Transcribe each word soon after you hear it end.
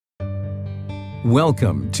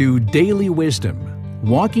Welcome to Daily Wisdom,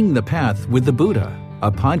 Walking the Path with the Buddha,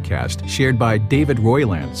 a podcast shared by David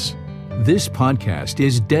Roylance. This podcast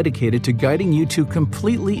is dedicated to guiding you to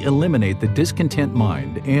completely eliminate the discontent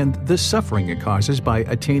mind and the suffering it causes by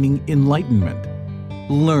attaining enlightenment.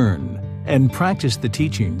 Learn and practice the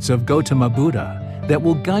teachings of Gautama Buddha that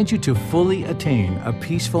will guide you to fully attain a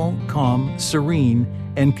peaceful, calm, serene,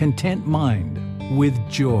 and content mind with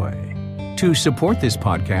joy. To support this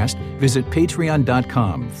podcast, visit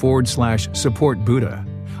patreon.com/support Buddha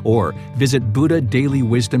or visit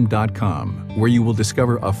buddhadailywisdom.com, where you will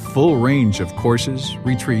discover a full range of courses,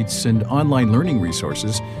 retreats, and online learning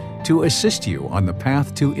resources to assist you on the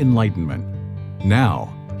path to enlightenment.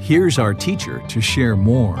 Now, here's our teacher to share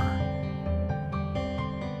more.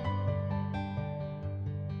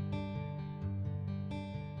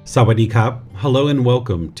 Sawadee Kap. Hello and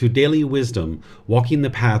welcome to Daily Wisdom, Walking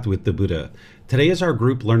the Path with the Buddha. Today is our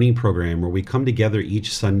group learning program where we come together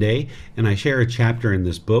each Sunday and I share a chapter in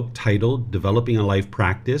this book titled Developing a Life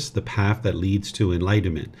Practice, The Path That Leads to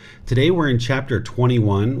Enlightenment. Today we're in chapter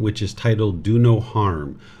 21, which is titled Do No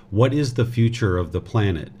Harm. What is the future of the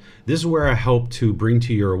planet? This is where I help to bring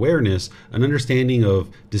to your awareness an understanding of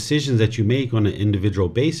decisions that you make on an individual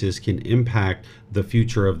basis can impact the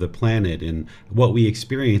future of the planet and what we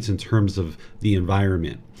experience in terms of the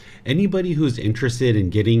environment. Anybody who's interested in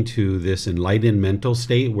getting to this enlightened mental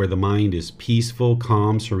state where the mind is peaceful,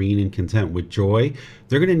 calm, serene, and content with joy,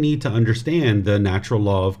 they're going to need to understand the natural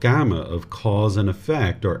law of Gamma, of cause and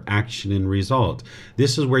effect, or action and result.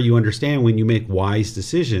 This is where you understand when you make wise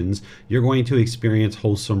decisions, you're going to experience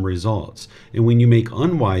wholesome results. And when you make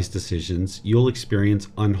unwise decisions, you'll experience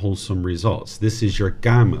unwholesome results. This is your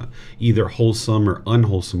Gamma, either wholesome or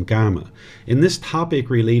unwholesome Gamma. And this topic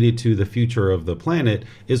related to the future of the planet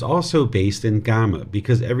is also based in Gamma,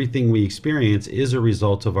 because everything we experience is a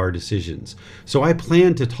result of our decisions. So I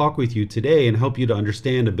plan to talk with you today and help you to understand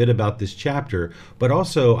a bit about this chapter, but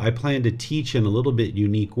also I plan to teach in a little bit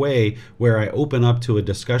unique way where I open up to a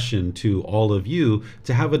discussion to all of you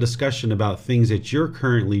to have a discussion about things that you're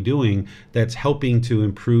currently doing that's helping to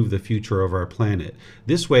improve the future of our planet.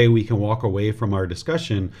 This way we can walk away from our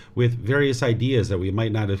discussion with various ideas that we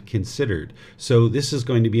might not have considered. So this is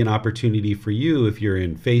going to be an opportunity for you, if you're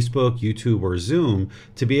in Facebook, YouTube, or Zoom,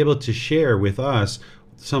 to be able to share with us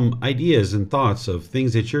some ideas and thoughts of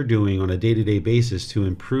things that you're doing on a day-to-day basis to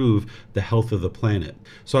improve the health of the planet.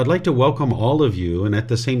 So I'd like to welcome all of you and at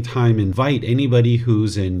the same time invite anybody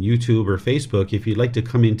who's in YouTube or Facebook. If you'd like to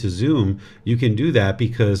come into Zoom, you can do that,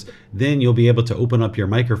 because then you'll be able to open up your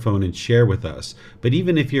microphone and share with us. But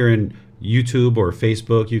even if you're in YouTube or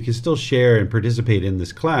Facebook, you can still share and participate in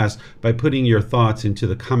this class by putting your thoughts into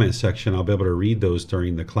the comment section. I'll be able to read those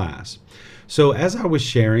during the class. So as I was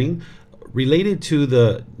sharing, related to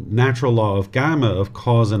the natural law of Gamma, of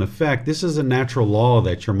cause and effect, this is a natural law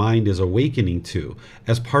that your mind is awakening to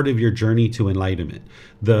as part of your journey to enlightenment.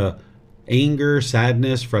 The anger,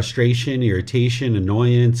 sadness, frustration, irritation,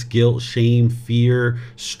 annoyance, guilt, shame, fear,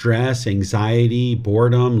 stress, anxiety,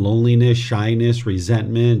 boredom, loneliness, shyness,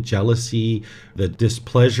 resentment, jealousy, the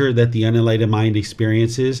displeasure that the unenlightened mind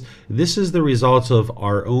experiences. This is the result of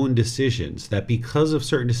our own decisions, that because of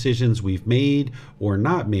certain decisions we've made or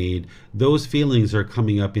not made, those feelings are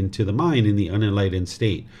coming up into the mind in the unenlightened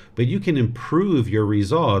state. But you can improve your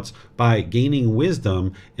results by gaining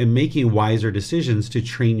wisdom and making wiser decisions to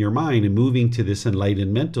train your mind and moving to this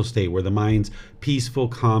enlightened mental state where the mind's peaceful,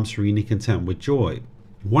 calm, serene, and content with joy.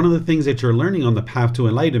 One of the things that you're learning on the path to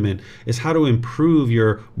enlightenment is how to improve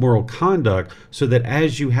your moral conduct so that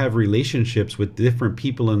as you have relationships with different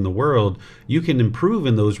people in the world, you can improve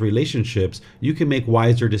in those relationships. You can make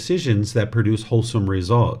wiser decisions that produce wholesome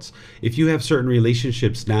results. If you have certain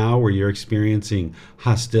relationships now where you're experiencing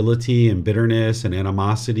hostility and bitterness and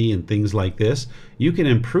animosity and things like this, you can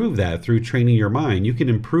improve that through training your mind. You can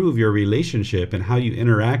improve your relationship and how you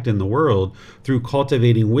interact in the world through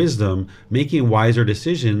cultivating wisdom, making wiser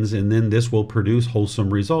decisions, and then this will produce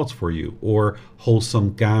wholesome results for you, or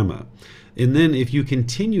wholesome Gamma. And then if you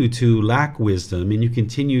continue to lack wisdom and you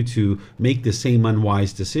continue to make the same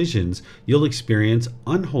unwise decisions, you'll experience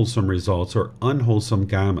unwholesome results or unwholesome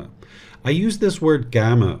Gamma. I use this word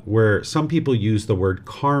Gamma where some people use the word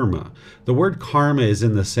karma. The word karma is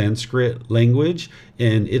in the Sanskrit language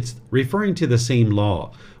and it's referring to the same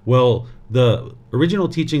law. Well, The original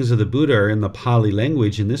teachings of the Buddha are in the Pali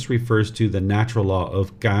language, and this refers to the natural law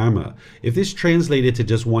of karma. If this translated to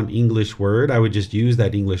just one English word, I would just use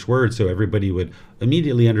that English word so everybody would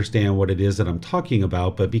immediately understand what it is that I'm talking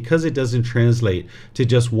about. But because it doesn't translate to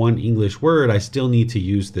just one English word, I still need to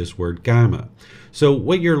use this word karma. So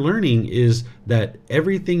what you're learning is that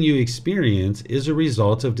everything you experience is a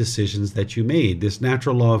result of decisions that you made. This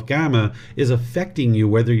natural law of karma is affecting you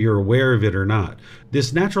whether you're aware of it or not.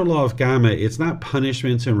 This natural law of karma, it's not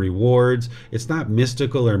punishments and rewards. It's not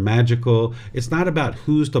mystical or magical. It's not about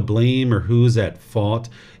who's to blame or who's at fault.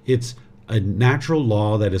 It's a natural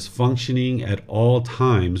law that is functioning at all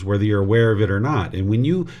times, whether you're aware of it or not. And when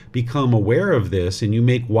you become aware of this and you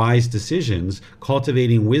make wise decisions,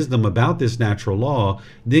 cultivating wisdom about this natural law,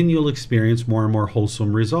 then you'll experience more and more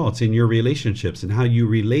wholesome results in your relationships and how you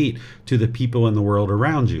relate to the people in the world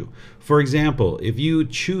around you. For example, if you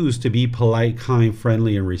choose to be polite, kind,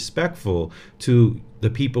 friendly, and respectful to the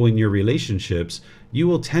people in your relationships, you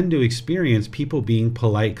will tend to experience people being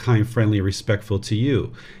polite, kind, friendly, respectful to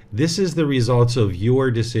you. This is the results of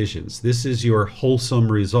your decisions. This is your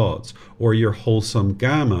wholesome results, or your wholesome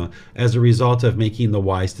karma, as a result of making the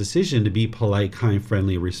wise decision to be polite, kind,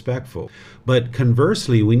 friendly, respectful. But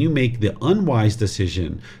conversely, when you make the unwise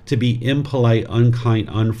decision to be impolite, unkind,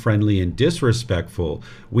 unfriendly, and disrespectful,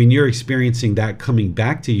 when you're experiencing that coming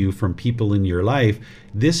back to you from people in your life,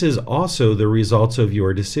 this is also the results of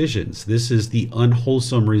your decisions. This is the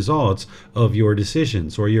unwholesome results of your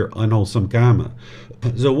decisions, or your unwholesome karma.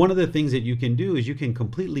 So one of the things that you can do is you can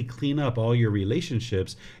completely clean up all your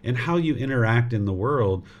relationships and how you interact in the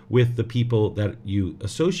world with the people that you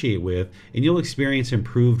associate with, and you'll experience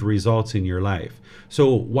improved results in your life.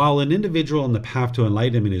 So while an individual on the path to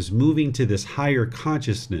enlightenment is moving to this higher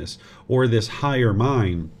consciousness or this higher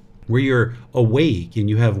mind, where you're awake and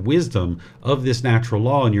you have wisdom of this natural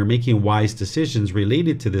law and you're making wise decisions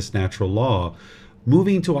related to this natural law,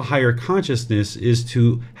 moving to a higher consciousness is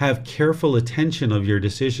to have careful attention of your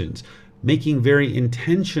decisions, making very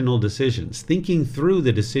intentional decisions, thinking through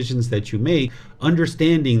the decisions that you make,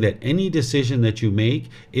 understanding that any decision that you make,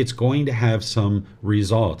 it's going to have some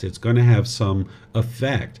result. It's going to have some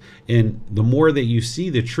effect. And the more that you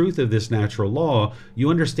see the truth of this natural law,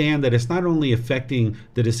 you understand that it's not only affecting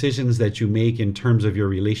the decisions that you make in terms of your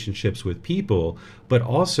relationships with people, but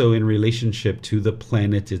also in relationship to the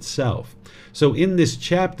planet itself. So in this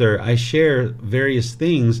chapter, I share various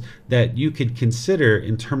things that you could consider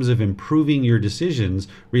in terms of improving your decisions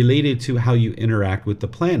related to how you interact with the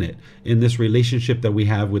planet. And this relationship that we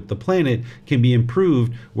have with the planet can be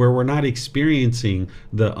improved where we're not experiencing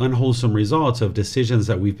the unwholesome results of decisions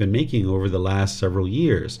that we've been making over the last several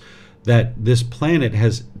years. That this planet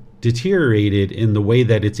has deteriorated in the way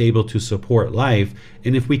that it's able to support life.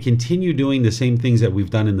 And if we continue doing the same things that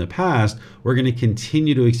we've done in the past, we're going to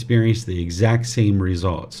continue to experience the exact same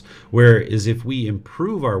results. Whereas if we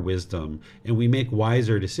improve our wisdom and we make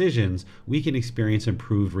wiser decisions, we can experience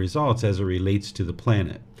improved results as it relates to the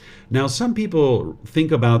planet. Now, some people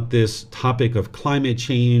think about this topic of climate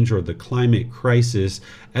change or the climate crisis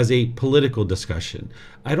as a political discussion.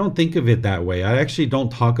 I don't think of it that way. I actually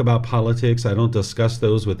don't talk about politics. I don't discuss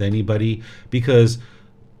those with anybody because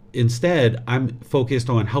instead, I'm focused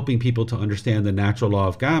on helping people to understand the natural law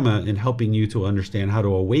of karma and helping you to understand how to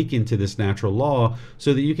awaken to this natural law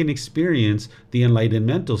so that you can experience the enlightened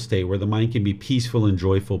mental state where the mind can be peaceful and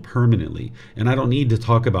joyful permanently. And I don't need to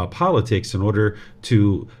talk about politics in order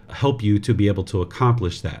to help you to be able to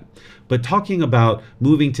accomplish that. But talking about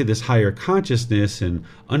moving to this higher consciousness and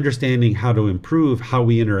understanding how to improve how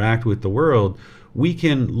we interact with the world, we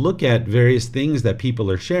can look at various things that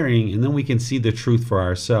people are sharing, and then we can see the truth for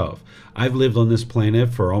ourselves. I've lived on this planet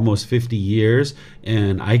for almost 50 years,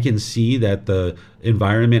 and I can see that the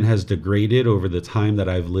environment has degraded over the time that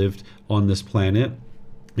I've lived on this planet.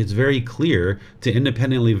 It's very clear to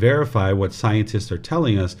independently verify what scientists are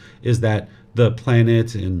telling us is that the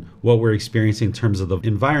planet and what we're experiencing in terms of the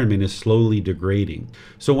environment is slowly degrading.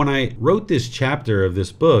 So when I wrote this chapter of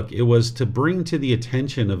this book, it was to bring to the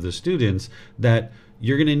attention of the students that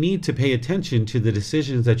you're going to need to pay attention to the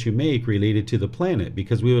decisions that you make related to the planet,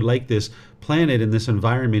 because we would like this planet and this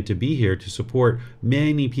environment to be here to support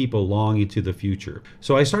many people long into the future.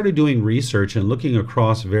 So I started doing research and looking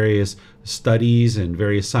across various studies and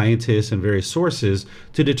various scientists and various sources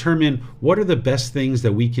to determine what are the best things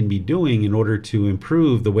that we can be doing in order to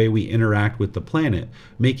improve the way we interact with the planet,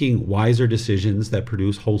 making wiser decisions that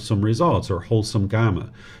produce wholesome results or wholesome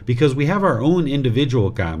karma. Because we have our own individual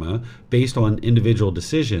karma based on individual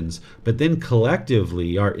individual decisions, but then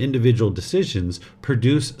collectively our individual decisions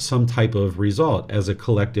produce some type of result as a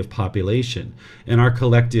collective population. And our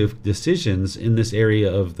collective decisions in this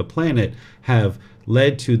area of the planet have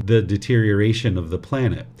led to the deterioration of the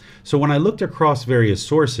planet. So when I looked across various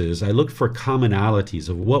sources, I looked for commonalities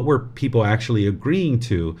of what were people actually agreeing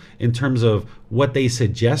to in terms of what they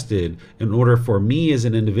suggested in order for me as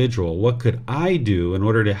an individual, what could I do in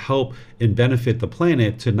order to help and benefit the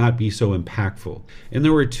planet to not be so impactful. And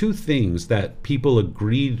there were two things that people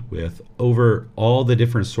agreed with over all the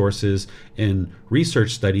different sources and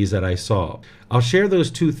research studies that I saw. I'll share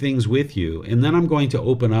those two things with you, and then I'm going to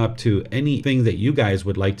open up to anything that you guys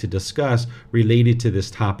would like to discuss related to this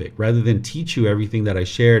topic. Rather than teach you everything that I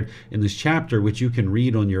shared in this chapter, which you can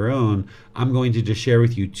read on your own, I'm going to just share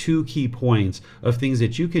with you two key points of things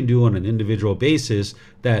that you can do on an individual basis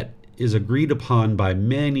that is agreed upon by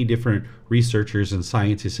many different researchers and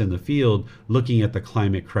scientists in the field looking at the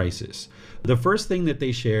climate crisis. The first thing that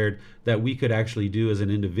they shared that we could actually do as an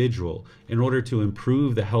individual in order to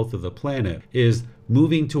improve the health of the planet is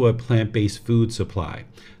moving to a plant-based food supply.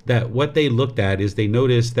 That what they looked at is they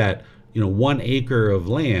noticed that 1 acre of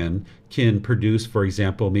land can produce, for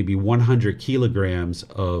example, maybe 100 kilograms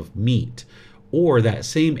of meat, or that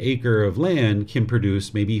same acre of land can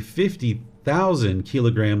produce maybe 50,000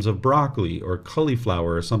 kilograms of broccoli or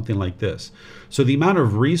cauliflower or something like this. So the amount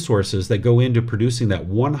of resources that go into producing that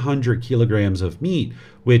 100 kilograms of meat,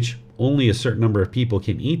 which only a certain number of people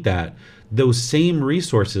can eat that, those same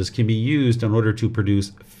resources can be used in order to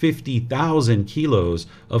produce 50,000 kilos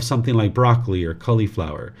of something like broccoli or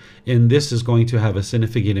cauliflower. And this is going to have a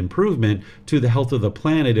significant improvement to the health of the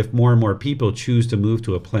planet if more and more people choose to move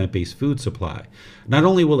to a plant-based food supply. Not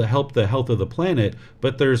only will it help the health of the planet,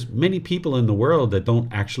 but there's many people in the world that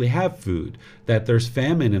don't actually have food, that there's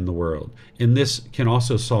famine in the world. And this can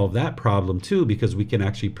also solve that problem too, because we can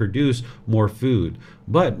actually produce more food.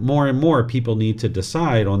 But more and more people need to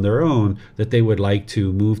decide on their own that they would like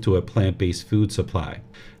to move to a plant-based food supply.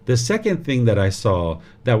 The second thing that I saw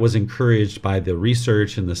that was encouraged by the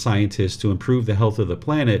research and the scientists to improve the health of the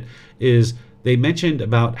planet is they mentioned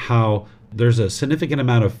about how there's a significant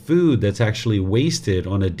amount of food that's actually wasted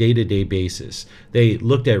on a day-to-day basis. They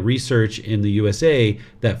looked at research in the USA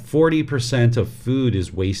that 40% of food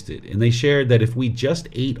is wasted. And they shared that if we just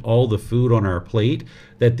ate all the food on our plate,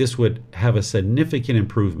 that this would have a significant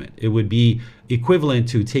improvement. It would be equivalent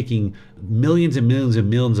to taking millions and millions and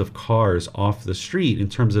millions of cars off the street in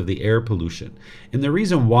terms of the air pollution. And the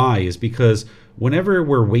reason why is because whenever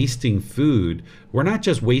we're wasting food, we're not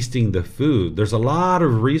just wasting the food. There's a lot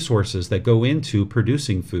of resources that go into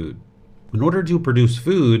producing food. In order to produce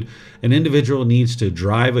food, an individual needs to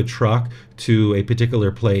drive a truck to a particular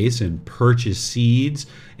place and purchase seeds,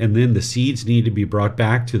 and then the seeds need to be brought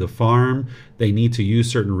back to the farm. They need to use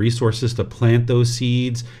certain resources to plant those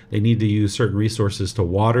seeds. They need to use certain resources to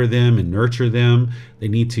water them and nurture them. They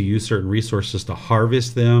need to use certain resources to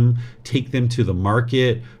harvest them, take them to the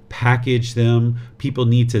market, package them. People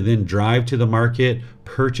need to then drive to the market,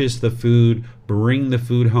 purchase the food, bring the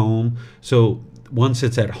food home. So once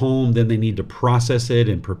it's at home, then they need to process it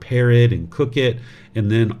and prepare it and cook it.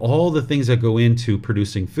 And then all the things that go into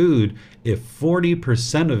producing food, if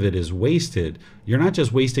 40% of it is wasted, you're not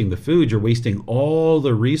just wasting the food, you're wasting all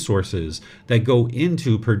the resources that go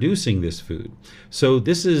into producing this food. So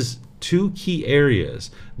this is two key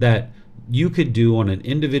areas that you could do on an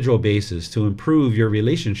individual basis to improve your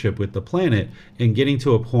relationship with the planet and getting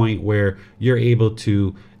to a point where you're able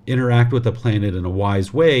to interact with the planet in a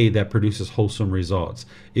wise way that produces wholesome results.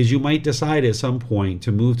 Is you might decide at some point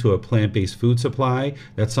to move to a plant-based food supply.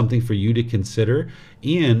 That's something for you to consider,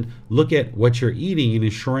 and look at what you're eating and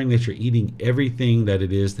ensuring that you're eating everything that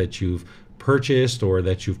it is that you've purchased or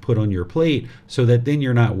that you've put on your plate, so that then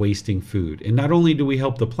you're not wasting food. And not only do we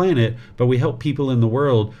help the planet, but we help people in the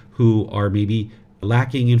world who are maybe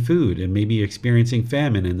lacking in food and maybe experiencing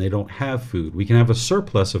famine and they don't have food. We can have a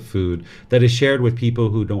surplus of food that is shared with people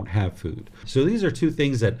who don't have food. So these are two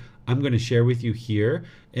things that I'm going to share with you here,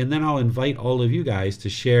 and then I'll invite all of you guys to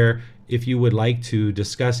share if you would like to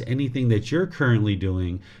discuss anything that you're currently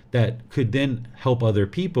doing that could then help other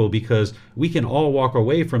people, because we can all walk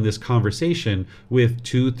away from this conversation with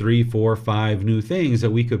 2, 3, 4, 5 new things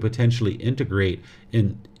that we could potentially integrate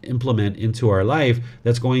and implement into our life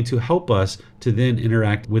that's going to help us to then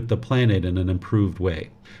interact with the planet in an improved way.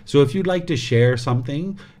 So if you'd like to share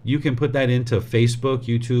something, you can put that into Facebook,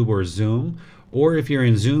 YouTube, or Zoom. Or if you're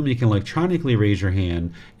in Zoom, you can electronically raise your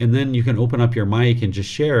hand, and then you can open up your mic and just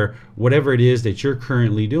share whatever it is that you're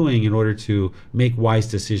currently doing in order to make wise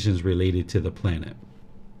decisions related to the planet.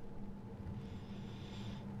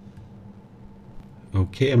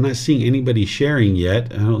 Okay, I'm not seeing anybody sharing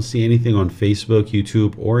yet. I don't see anything on Facebook,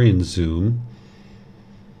 YouTube, or in Zoom.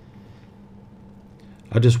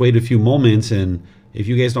 I'll just wait a few moments, and if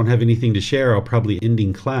you guys don't have anything to share, I'll probably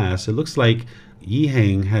ending class. It looks like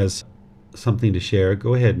Yihang has something to share.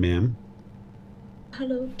 Go ahead, ma'am.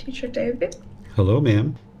 Hello, Teacher David. Hello,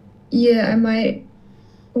 ma'am. Yeah, I might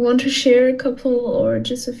want to share a couple or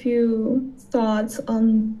just a few thoughts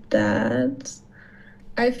on that.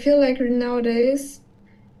 I feel like nowadays,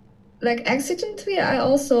 like accidentally, I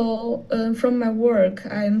also, from my work,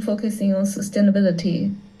 I'm focusing on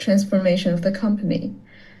sustainability, transformation of the company.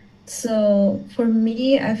 So for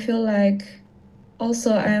me, I feel like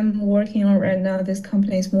also I'm working on right now, this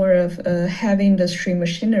company is more of a heavy industry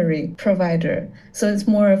machinery provider. So it's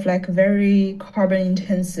more of like very carbon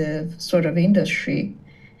intensive sort of industry.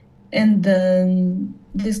 And then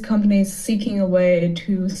this company is seeking a way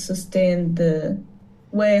to sustain the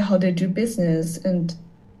way how they do business and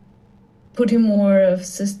putting more of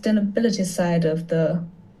sustainability side of the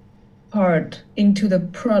part into the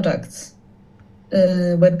products,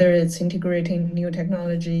 whether it's integrating new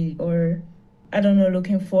technology or, I don't know,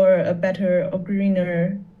 looking for a better or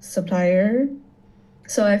greener supplier.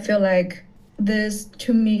 So I feel like this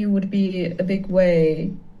to me would be a big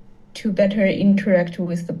way to better interact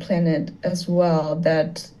with the planet as well.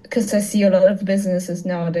 That because I see a lot of businesses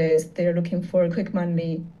nowadays, they're looking for quick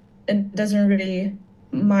money and doesn't really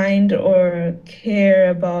mind or care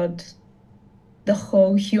about the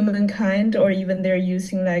whole humankind, or even they're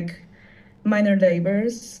using like minor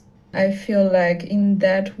labors. I feel like in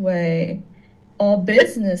that way, all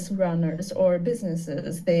business runners or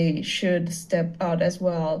businesses, they should step out as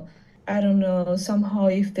well. I don't know, somehow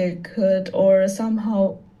if they could, or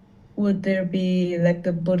somehow would there be like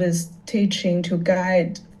the Buddhist teaching to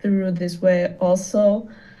guide through this way also?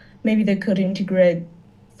 Maybe they could integrate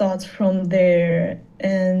thoughts from there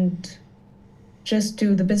and just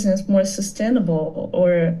do the business more sustainable,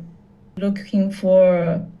 or looking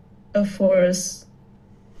for a force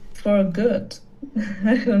for good.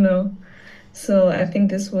 I don't know. So I think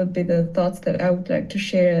this would be the thoughts that I would like to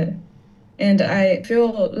share. And I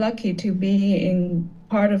feel lucky to be in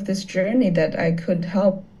part of this journey that I could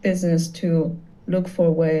help business to look for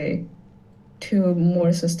a way to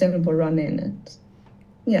more sustainable run in it.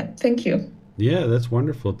 Yeah, thank you. Yeah, that's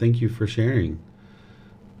wonderful. Thank you for sharing.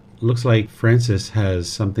 Looks like Francis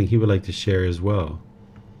has something he would like to share as well.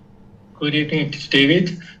 Good evening,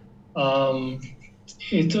 David.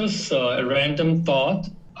 It's just a random thought.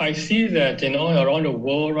 I see that, around the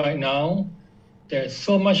world right now, there's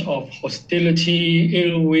so much of hostility,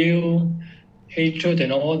 ill will, hatred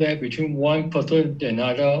and all that between one person and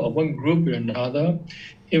another, or one group and another.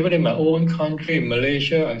 Even in my own country, in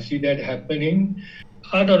Malaysia, I see that happening.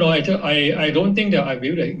 I don't know, I don't think that I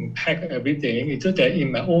will impact everything. It's just that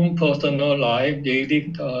in my own personal life,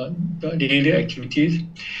 daily activities,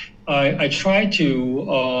 I try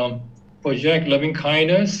to project loving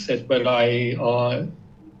kindness as well as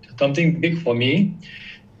something big for me,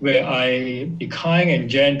 where I be kind and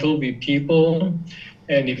gentle with people.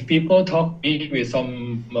 And if people talk me with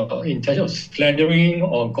some intention of slandering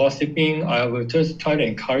or gossiping, I will just try to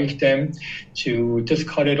encourage them to just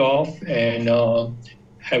cut it off and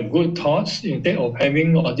have good thoughts instead of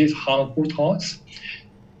having all these harmful thoughts.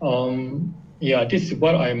 This is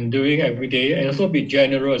what I'm doing every day, and also be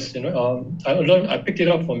generous. I picked it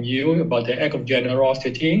up from you about the act of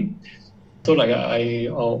generosity. So like I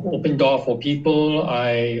open door for people.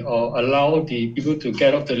 I allow the people to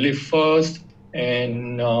get off the lift first.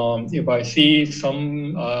 And if I see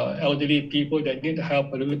some elderly people that need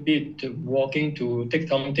help a little bit walking to take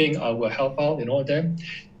something, I will help out and all that.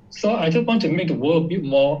 So I just want to make the world a bit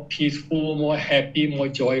more peaceful, more happy, more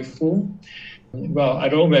joyful. Well, I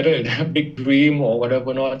don't know whether it's a big dream or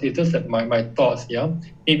whatever not. It's just that my thoughts, yeah.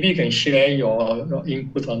 Maybe you can share your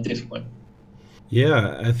input on this one.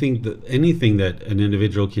 Yeah, I think that anything that an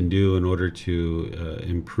individual can do in order to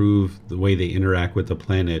improve the way they interact with the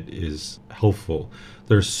planet is helpful.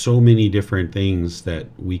 There's so many different things that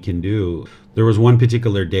we can do. There was one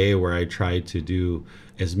particular day where I tried to do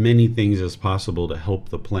as many things as possible to help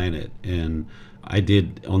the planet, and I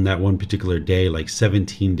did on that one particular day like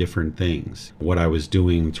 17 different things. What I was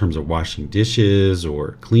doing in terms of washing dishes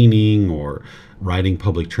or cleaning or riding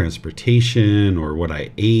public transportation or what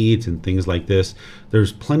I ate and things like this.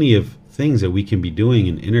 There's plenty of things that we can be doing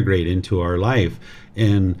and integrate into our life.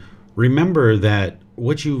 And remember that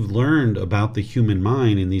what you've learned about the human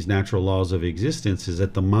mind and these natural laws of existence is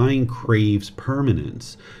that the mind craves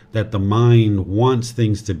permanence, that the mind wants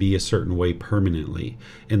things to be a certain way permanently.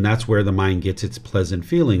 And that's where the mind gets its pleasant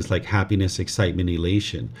feelings like happiness, excitement,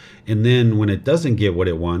 elation. And then when it doesn't get what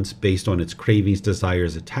it wants based on its cravings,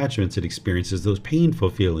 desires, attachments, it experiences those painful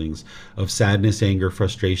feelings of sadness, anger,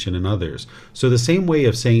 frustration, and others. So the same way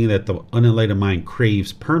of saying that the unenlightened mind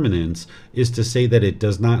craves permanence is to say that it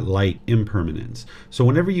does not like impermanence. So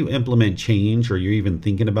whenever you implement change, or you're even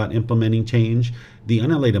thinking about implementing change, the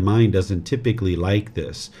unenlightened mind doesn't typically like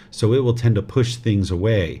this. So it will tend to push things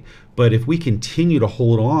away. But if we continue to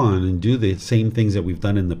hold on and do the same things that we've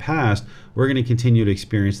done in the past, we're going to continue to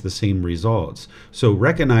experience the same results. So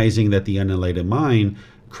recognizing that the unenlightened mind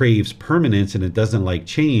craves permanence and it doesn't like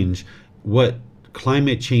change, what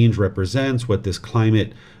climate change represents, what this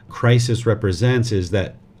climate crisis represents, is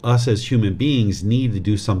that us as human beings need to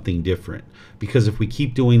do something different. Because if we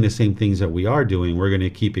keep doing the same things that we are doing, we're going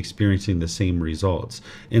to keep experiencing the same results.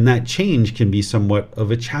 And that change can be somewhat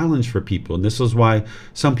of a challenge for people. And this is why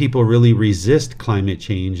some people really resist climate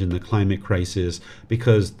change and the climate crisis,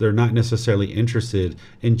 because they're not necessarily interested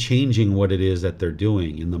in changing what it is that they're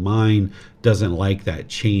doing. And the mind doesn't like that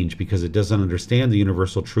change because it doesn't understand the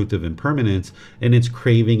universal truth of impermanence, and it's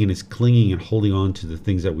craving and it's clinging and holding on to the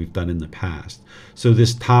things that we've done in the past. So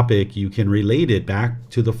this topic, you can relate it back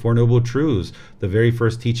to the Four Noble Truths, the very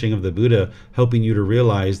first teaching of the Buddha, helping you to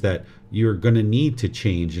realize that you're going to need to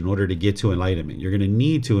change in order to get to enlightenment. You're going to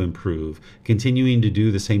need to improve, continuing to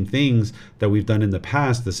do the same things that we've done in the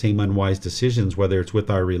past, the same unwise decisions, whether it's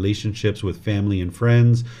with our relationships with family and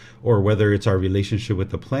friends, or whether it's our relationship with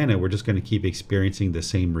the planet. We're just going to keep experiencing the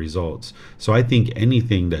same results. So I think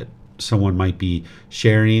anything that someone might be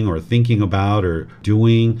sharing or thinking about or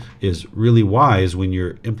doing is really wise when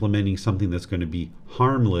you're implementing something that's going to be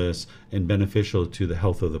harmless and beneficial to the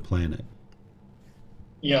health of the planet.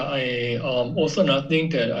 Yeah, I also another thing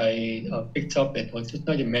that I picked up and was just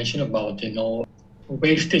now you mentioned about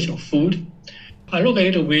wastage of food. I look at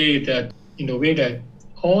it in the way that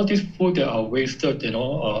all this food that are wasted,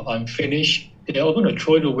 unfinished, they're all going to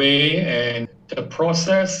throw it away, and the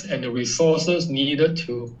process and the resources needed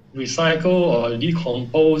to recycle or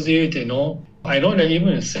decompose it. I know that even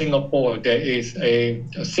in Singapore there is a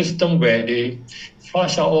system where they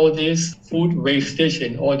flush out all this food wastage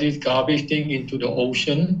and all this garbage thing into the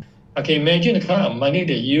ocean. I can imagine the kind of money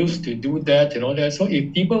they use to do that and all that. So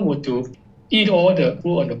if people were to eat all the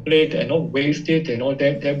food on the plate and not waste it and all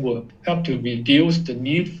that, that would help to reduce the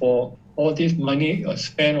need for all this money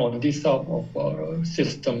spent on this type of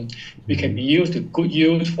system. We can be used to good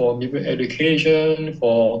use for maybe education,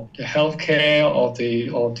 for the healthcare of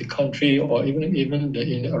the country, or even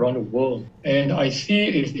around the world. And I see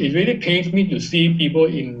it really pains me to see people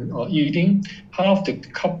eating half the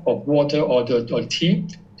cup of water or the tea.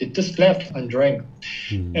 It just left undrank.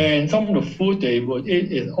 And some of the food they would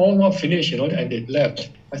eat is all not finished, and it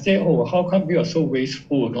left. I say, how come we are so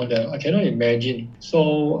wasteful? That I cannot imagine.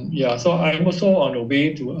 So I'm also on a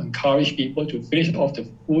way to encourage people to finish off the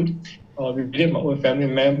food. Within my own family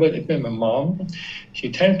member, even my mom, she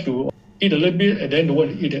tends to eat a little bit and then don't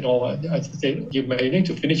want to eat at all. I say, you may need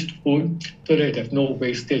to finish the food so that there's no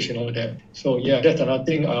wastage and all that. So that's another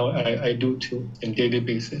thing I do too on a daily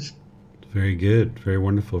basis. Very good. Very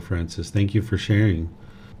wonderful, Francis. Thank you for sharing.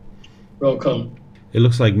 Welcome. It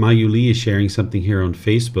looks like Mayu Lee is sharing something here on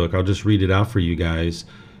Facebook. I'll just read it out for you guys.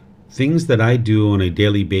 Things that I do on a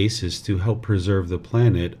daily basis to help preserve the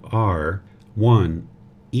planet are: 1.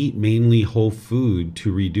 Eat mainly whole food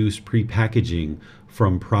to reduce prepackaging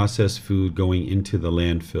from processed food going into the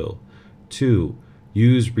landfill. 2.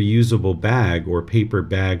 Use reusable bag or paper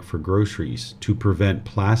bag for groceries to prevent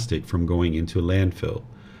plastic from going into landfill.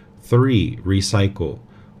 3. Recycle.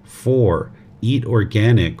 4. Eat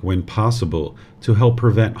organic when possible to help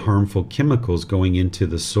prevent harmful chemicals going into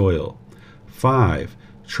the soil. 5.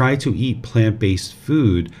 Try to eat plant-based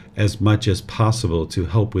food as much as possible to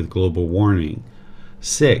help with global warming.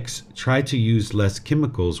 6. Try to use less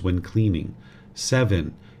chemicals when cleaning.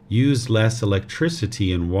 7. Use less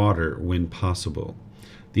electricity and water when possible.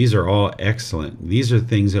 These are all excellent. These are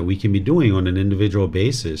things that we can be doing on an individual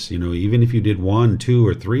basis. Even if you did 1, 2,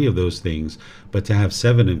 or 3 of those things, but to have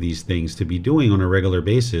 7 of these things to be doing on a regular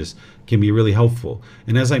basis can be really helpful.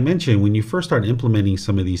 And as I mentioned, when you first start implementing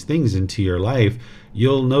some of these things into your life,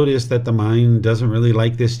 you'll notice that the mind doesn't really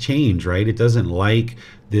like this change, right? It doesn't like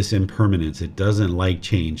this impermanence. It doesn't like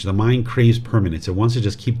change. The mind craves permanence. It wants to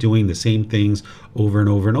just keep doing the same things over and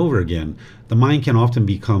over and over again. The mind can often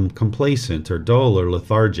become complacent or dull or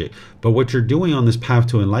lethargic. But what you're doing on this path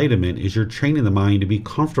to enlightenment is you're training the mind to be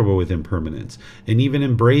comfortable with impermanence and even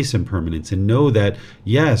embrace impermanence and know that,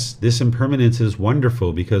 yes, this impermanence is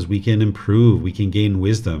wonderful because we can improve, we can gain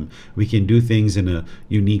wisdom, we can do things in a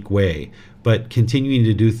unique way. But continuing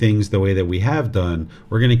to do things the way that we have done,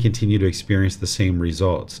 we're going to continue to experience the same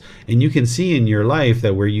results. And you can see in your life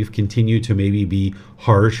that where you've continued to maybe be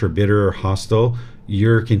harsh or bitter or hostile,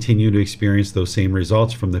 you're continuing to experience those same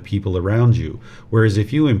results from the people around you. Whereas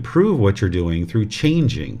if you improve what you're doing through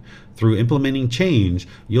changing, through implementing change,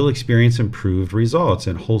 you'll experience improved results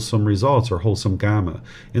and wholesome results or wholesome Dhamma.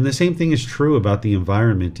 And the same thing is true about the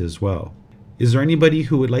environment as well. Is there anybody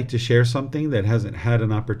who would like to share something that hasn't had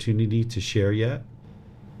an opportunity to share yet?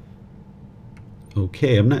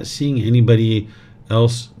 Okay, I'm not seeing anybody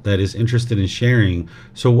else that is interested in sharing.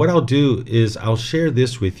 So what I'll do is I'll share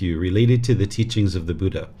this with you related to the teachings of the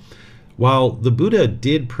Buddha. While the Buddha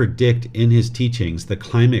did predict in his teachings the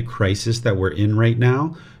climate crisis that we're in right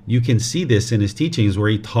now, you can see this in his teachings where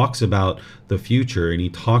he talks about the future and he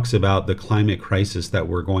talks about the climate crisis that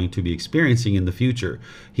we're going to be experiencing in the future.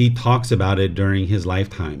 He talks about it during his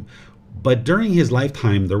lifetime. But during his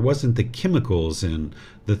lifetime, there wasn't the chemicals and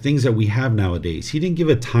the things that we have nowadays. He didn't give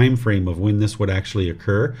a time frame of when this would actually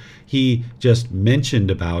occur. He just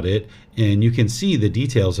mentioned about it, and you can see the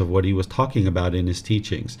details of what he was talking about in his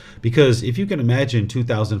teachings. Because if you can imagine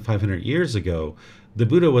 2,500 years ago, the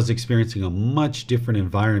Buddha was experiencing a much different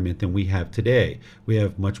environment than we have today. We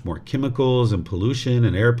have much more chemicals and pollution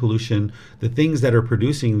and air pollution. The things that are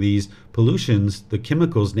producing these pollutions, the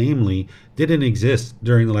chemicals namely, didn't exist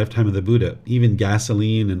during the lifetime of the Buddha. Even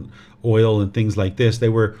gasoline and oil and things like this, they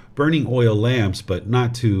were burning oil lamps, but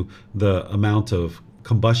not to the amount of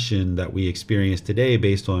combustion that we experience today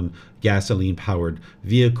based on gasoline powered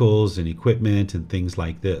vehicles and equipment and things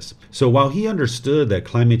like this. So while he understood that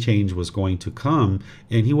climate change was going to come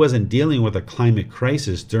and he wasn't dealing with a climate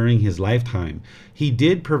crisis during his lifetime, he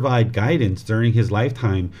did provide guidance during his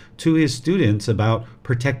lifetime to his students about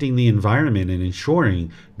protecting the environment and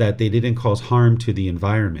ensuring that they didn't cause harm to the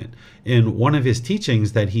environment. And one of his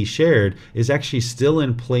teachings that he shared is actually still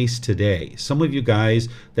in place today. Some of you guys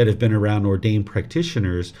that have been around ordained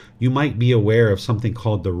practitioners, you might be aware of something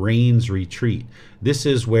called the Rains Retreat. This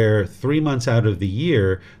is where 3 months out of the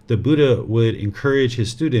year, the Buddha would encourage his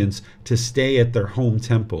students to stay at their home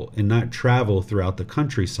temple and not travel throughout the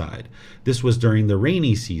countryside. This was during the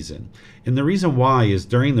rainy season. And the reason why is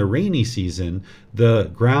during the rainy season, the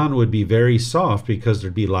ground would be very soft because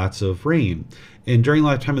there'd be lots of rain. And during the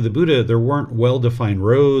lifetime of the Buddha, there weren't well-defined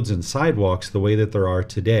roads and sidewalks the way that there are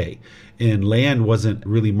today. And land wasn't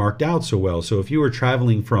really marked out so well. So if you were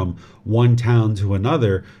traveling from one town to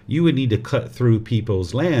another, you would need to cut through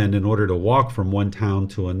people's land in order to walk from one town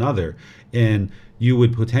to another. And you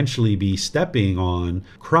would potentially be stepping on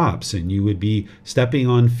crops, and you would be stepping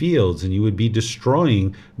on fields, and you would be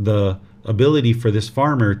destroying the ability for this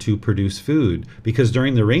farmer to produce food, because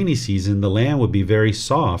during the rainy season the land would be very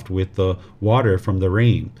soft with the water from the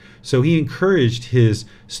rain. So he encouraged his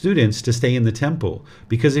students to stay in the temple,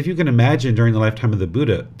 because if you can imagine during the lifetime of the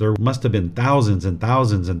Buddha, there must have been thousands and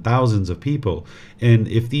thousands and thousands of people, and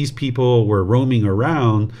if these people were roaming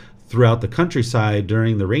around throughout the countryside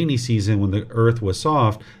during the rainy season when the earth was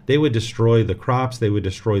soft, they would destroy the crops, they would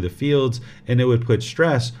destroy the fields, and it would put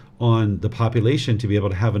stress on the population to be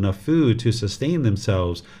able to have enough food to sustain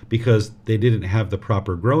themselves because they didn't have the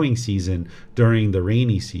proper growing season during the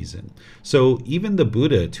rainy season. So even the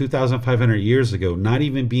Buddha 2,500 years ago, not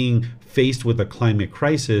even being faced with a climate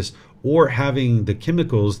crisis or having the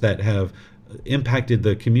chemicals that have impacted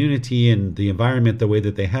the community and the environment the way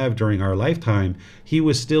that they have during our lifetime, he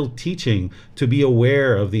was still teaching to be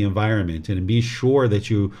aware of the environment and be sure that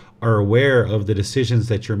you are aware of the decisions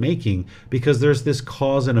that you're making, because there's this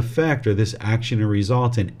cause and effect or this action and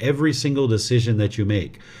result in every single decision that you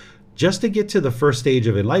make. Just to get to the first stage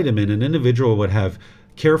of enlightenment, an individual would have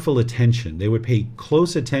careful attention. They would pay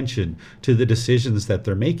close attention to the decisions that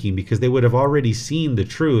they're making, because they would have already seen the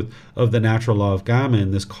truth of the natural law of Dhamma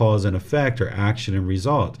and this cause and effect or action and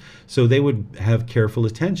result. So they would have careful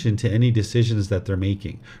attention to any decisions that they're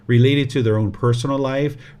making related to their own personal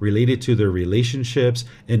life, related to their relationships,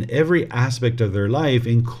 and every aspect of their life,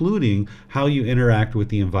 including how you interact with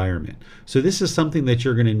the environment. So this is something that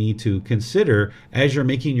you're going to need to consider as you're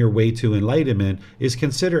making your way to enlightenment, is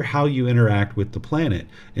consider how you interact with the planet. planet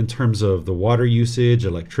in terms of the water usage,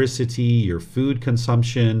 electricity, your food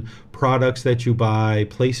consumption, products that you buy,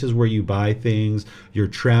 places where you buy things, your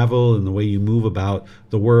travel and the way you move about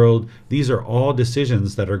the world. These are all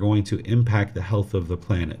decisions that are going to impact the health of the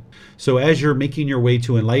planet. So as you're making your way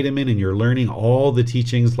to enlightenment and you're learning all the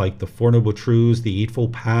teachings like the Four Noble Truths, the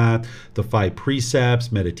Eightfold Path, the 5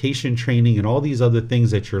 Precepts, meditation training, and all these other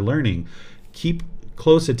things that you're learning, keep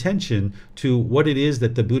close attention to what it is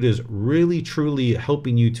that the Buddha is really truly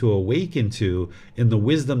helping you to awaken to, and the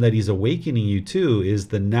wisdom that he's awakening you to is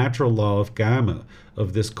the natural law of karma,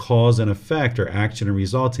 of this cause and effect or action and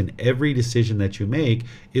result, and every decision that you make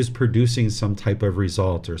is producing some type of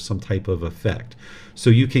result or some type of effect. So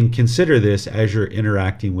you can consider this as you're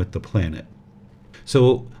interacting with the planet.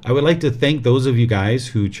 So I would like to thank those of you guys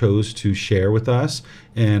who chose to share with us,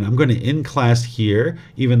 and I'm going to end class here,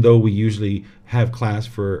 even though we usually have class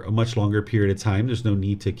for a much longer period of time. There's no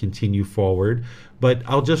need to continue forward, but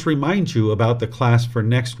I'll just remind you about the class for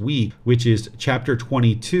next week, which is chapter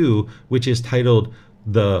 22, which is titled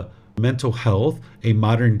The Mental Health, a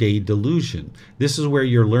Modern Day Delusion. This is where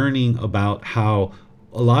you're learning about how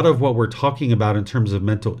a lot of what we're talking about in terms of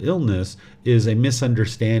mental illness is a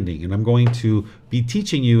misunderstanding. And I'm going to be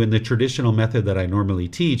teaching you in the traditional method that I normally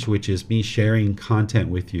teach, which is me sharing content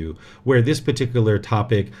with you, where this particular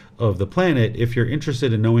topic of the planet, if you're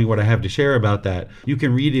interested in knowing what I have to share about that, you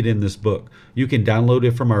can read it in this book. You can download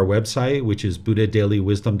it from our website, which is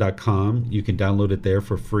buddhadailywisdom.com. You can download it there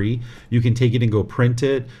for free. You can take it and go print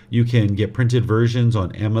it. You can get printed versions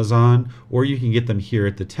on Amazon, or you can get them here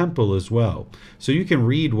at the temple as well. So you can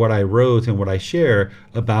read what I wrote and what I share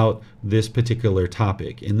about this particular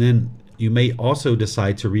topic. And then you may also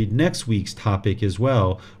decide to read next week's topic as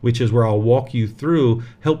well, which is where I'll walk you through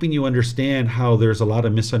helping you understand how there's a lot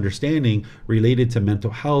of misunderstanding related to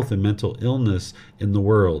mental health and mental illness in the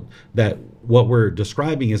world. That what we're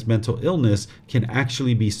describing as mental illness can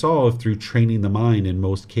actually be solved through training the mind in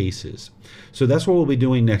most cases. So that's what we'll be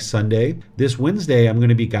doing next Sunday. This Wednesday, I'm going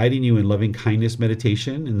to be guiding you in loving kindness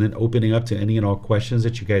meditation and then opening up to any and all questions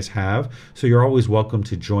that you guys have. So you're always welcome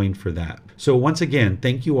to join for that. So once again,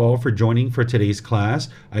 thank you all for joining for today's class.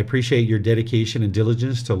 I appreciate your dedication and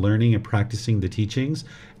diligence to learning and practicing the teachings.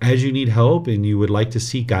 As you need help and you would like to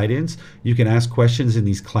seek guidance, you can ask questions in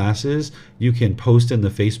these classes. You can post in the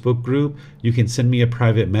Facebook group. You can send me a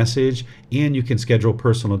private message, and you can schedule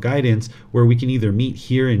personal guidance where we can either meet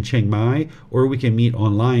here in Chiang Mai or we can meet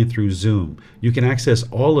online through Zoom. You can access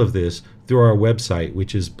all of this through our website,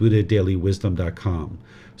 which is buddhadailywisdom.com.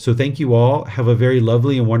 So thank you all. Have a very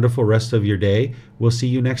lovely and wonderful rest of your day. We'll see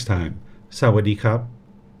you next time. Sawadee Kap.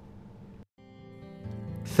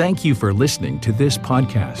 Thank you for listening to this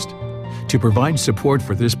podcast. To provide support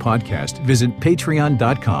for this podcast, visit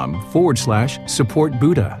patreon.com/support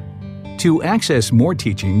Buddha. To access more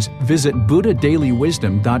teachings, visit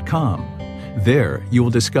buddhadailywisdom.com. There, you will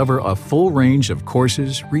discover a full range of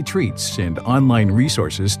courses, retreats, and online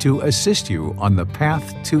resources to assist you on the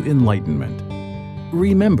path to enlightenment.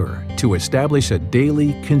 Remember to establish a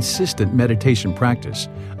daily, consistent meditation practice,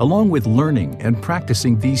 along with learning and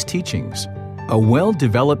practicing these teachings. A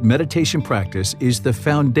well-developed meditation practice is the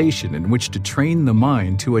foundation in which to train the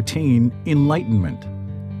mind to attain enlightenment.